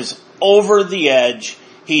he is over the edge.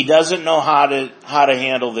 He doesn't know how to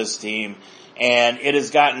handle this team. And it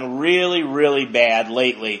has gotten really, really bad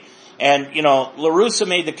lately. And, La Russa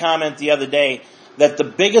made the comment the other day that the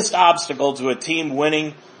biggest obstacle to a team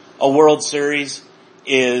winning a World Series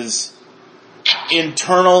is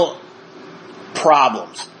internal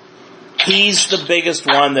problems. He's the biggest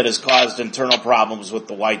one that has caused internal problems with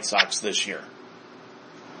the White Sox this year.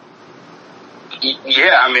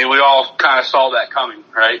 Yeah, I mean, we all kind of saw that coming,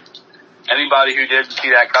 right? Anybody who didn't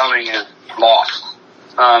see that coming is lost.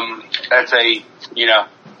 That's a,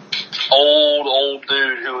 old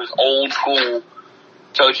dude who is old school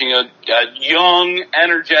coaching a young,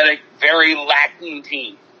 energetic, very Latin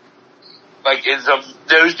team. Like,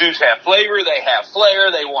 those dudes have flavor, they have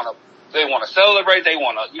flair, they want to celebrate, they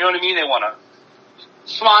want to, you know what I mean? They want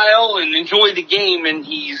to smile and enjoy the game, and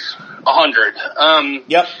he's 100.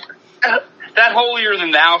 Yep. That holier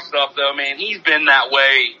than thou stuff, though, man, he's been that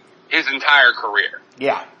way his entire career.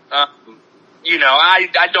 Yeah.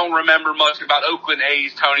 I don't remember much about Oakland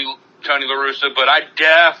A's Tony La Russa, but I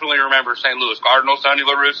definitely remember St. Louis Cardinals Tony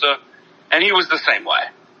La Russa, and he was the same way.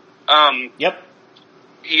 Yep.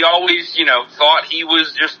 He always, thought he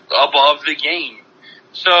was just above the game.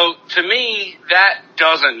 So to me, that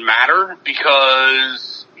doesn't matter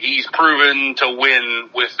because he's proven to win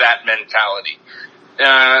with that mentality.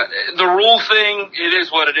 The rule thing, it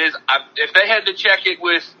is what it is. If they had to check it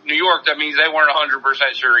with New York, that means they weren't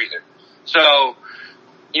 100% sure either. So,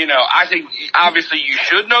 I think obviously you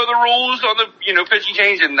should know the rules on the, pitching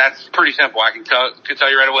change, and that's pretty simple. I can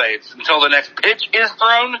tell you right away. It's until the next pitch is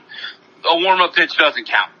thrown, a warm-up pitch doesn't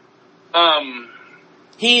count.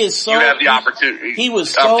 He is so, you have the opportunity. He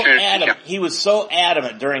was so adamant. He was so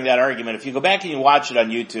adamant during that argument. If you go back and you watch it on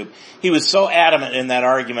YouTube, he was so adamant in that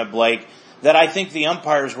argument, Blake, that I think the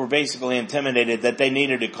umpires were basically intimidated that they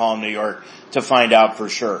needed to call New York to find out for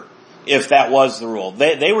sure if that was the rule.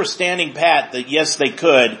 They were standing pat that yes, they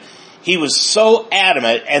could. He was so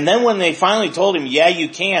adamant, and then when they finally told him, yeah, you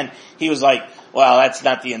can, he was like, well, that's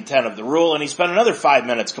not the intent of the rule, and he spent another 5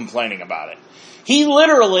 minutes complaining about it. He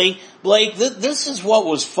literally, Blake, this is what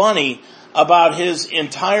was funny about his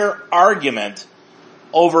entire argument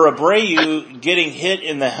over Abreu getting hit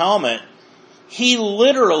in the helmet. He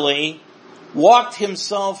literally walked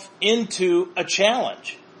himself into a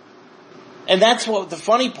challenge. And that's what the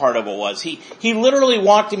funny part of it was. He literally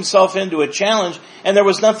walked himself into a challenge, and there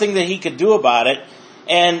was nothing that he could do about it.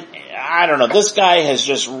 And I don't know, this guy has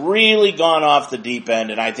just really gone off the deep end,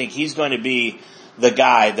 and I think he's going to be the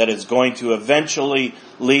guy that is going to eventually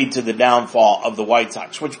lead to the downfall of the White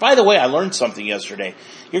Sox. Which, by the way, I learned something yesterday.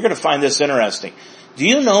 You're going to find this interesting. Do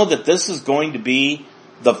you know that this is going to be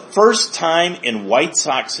the first time in White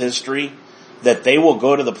Sox history that they will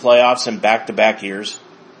go to the playoffs in back-to-back years?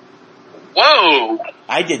 Whoa!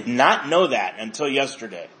 I did not know that until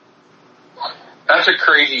yesterday. That's a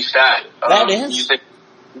crazy stat. That is. You think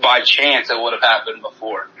by chance it would have happened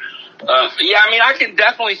before. Yeah, I mean, I can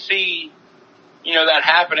definitely see, that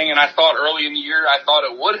happening, and I thought early in the year, I thought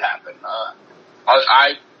it would happen.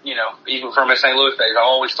 I even from a St. Louis days, I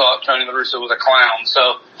always thought Tony La Russa was a clown.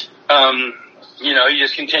 So, he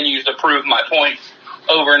just continues to prove my point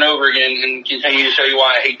over and over again and continue to show you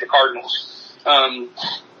why I hate the Cardinals.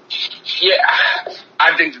 Yeah,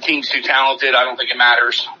 I think the team's too talented. I don't think it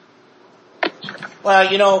matters.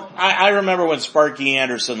 Well, I remember when Sparky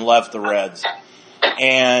Anderson left the Reds,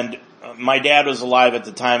 and my dad was alive at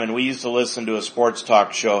the time, and we used to listen to a sports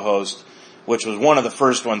talk show host, which was one of the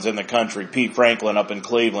first ones in the country, Pete Franklin up in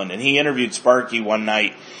Cleveland, and he interviewed Sparky one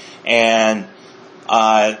night, and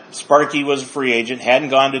Sparky was a free agent, hadn't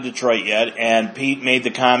gone to Detroit yet, and Pete made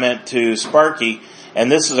the comment to Sparky, and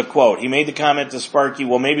this is a quote. He made the comment to Sparky,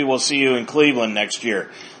 well, maybe we'll see you in Cleveland next year.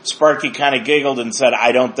 Sparky kind of giggled and said,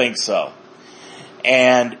 I don't think so.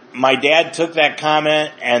 And my dad took that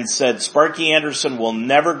comment and said, Sparky Anderson will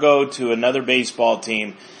never go to another baseball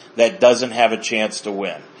team that doesn't have a chance to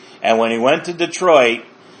win. And when he went to Detroit,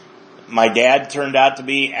 my dad turned out to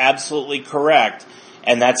be absolutely correct.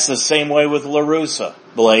 And that's the same way with La Russa,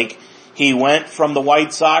 Blake. He went from the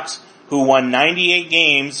White Sox, who won 98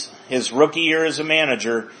 games his rookie year as a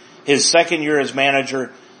manager. His second year as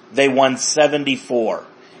manager, they won 74.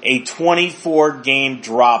 A 24-game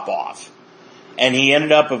drop-off. And he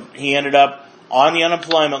ended up on the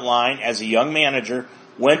unemployment line as a young manager,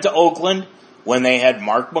 went to Oakland when they had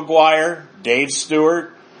Mark McGwire, Dave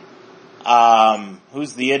Stewart,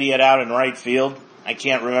 who's the idiot out in right field? I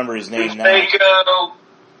can't remember his name now.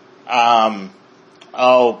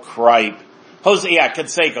 Oh, cripe.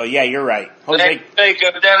 Canseco. Yeah, you're right.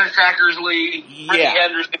 Canseco, Dennis Eckersley, Ricky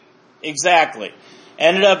Henderson. Exactly.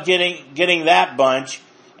 Ended up getting that bunch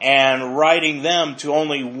and riding them to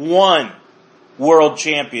only one World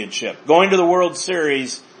Championship. Going to the World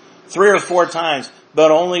Series 3 or 4 times, but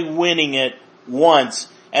only winning it once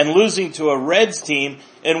and losing to a Reds team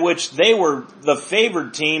in which they were the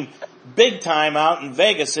favored team big time out in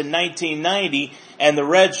Vegas in 1990, and the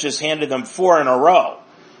Reds just handed them 4 in a row.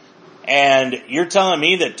 And you're telling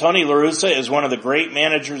me that Tony La Russa is one of the great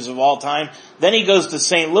managers of all time? Then he goes to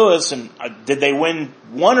St. Louis, and did they win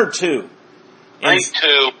 1 or 2? I think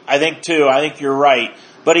 2. I think 2. I think you're right.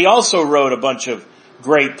 But he also wrote a bunch of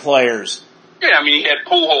great players. Yeah, I mean, he had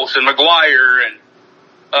Pujols and McGwire and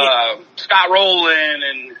Scott Rowland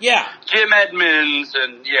and Jim Edmonds,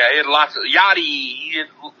 and he had lots of Yachty.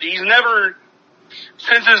 He's never,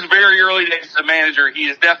 since his very early days as a manager, he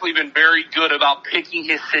has definitely been very good about picking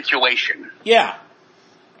his situation. Yeah.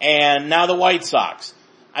 And now the White Sox.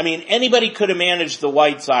 I mean, anybody could have managed the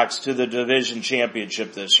White Sox to the division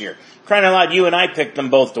championship this year. Crying out loud, you and I picked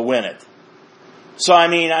them both to win it. So I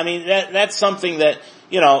mean that's something that,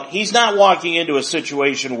 he's not walking into a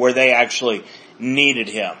situation where they actually needed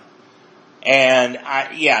him. And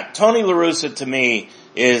Tony La Russa to me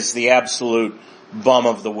is the absolute bum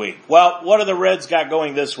of the week. Well, what do the Reds got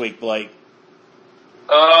going this week, Blake?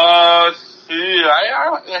 I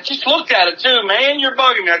just looked at it too, man. You're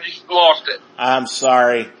bugging me. I just lost it. I'm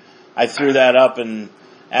sorry. I threw that up and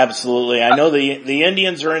absolutely. I know the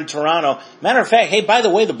Indians are in Toronto. Matter of fact, hey, by the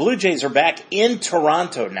way, the Blue Jays are back in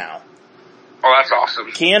Toronto now. Oh, that's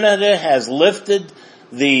awesome. Canada has lifted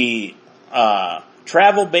the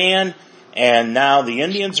travel ban, and now the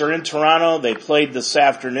Indians are in Toronto. They played this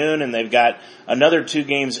afternoon, and they've got another 2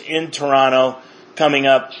 games in Toronto coming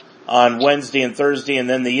up on Wednesday and Thursday, and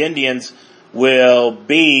then the Indians will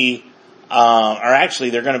be,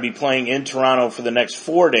 they're going to be playing in Toronto for the next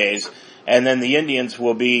 4 days, and then the Indians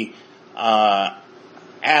will be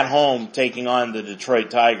at home taking on the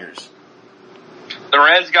Detroit Tigers. The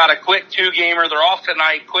Reds got a quick 2-gamer. They're off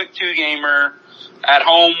tonight. Quick 2-gamer at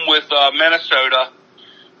home with Minnesota,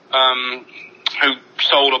 who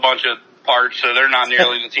sold a bunch of parts, so they're not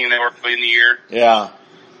nearly the team they were in the year. Yeah.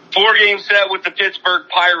 4-game set with the Pittsburgh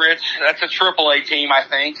Pirates. That's a AAA team, I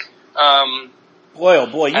think. Boy, oh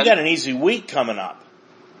boy, you got an easy week coming up.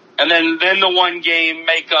 And then the 1-game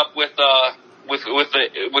makeup with the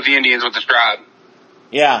Indians with the Stride.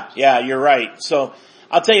 Yeah, you're right. So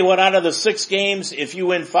I'll tell you what, out of the 6 games, if you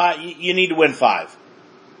win 5, you need to win 5.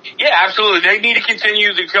 Yeah, absolutely. They need to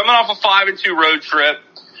continue. They're coming off a 5-2 road trip.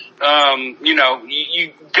 You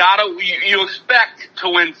expect to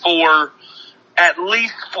win 4, at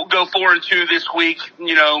least go 4-2 this week.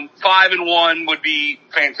 5-1 would be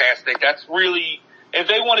fantastic. That's really, if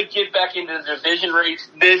they want to get back into the division race,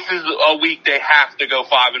 this is a week they have to go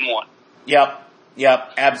 5-1.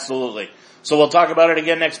 Yep, absolutely. So we'll talk about it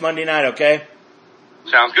again next Monday night, okay?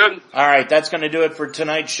 Sounds good. All right, that's going to do it for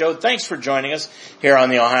tonight's show. Thanks for joining us here on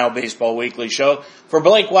the Ohio Baseball Weekly Show. For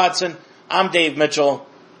Blake Watson, I'm Dave Mitchell.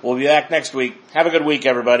 We'll be back next week. Have a good week,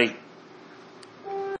 everybody.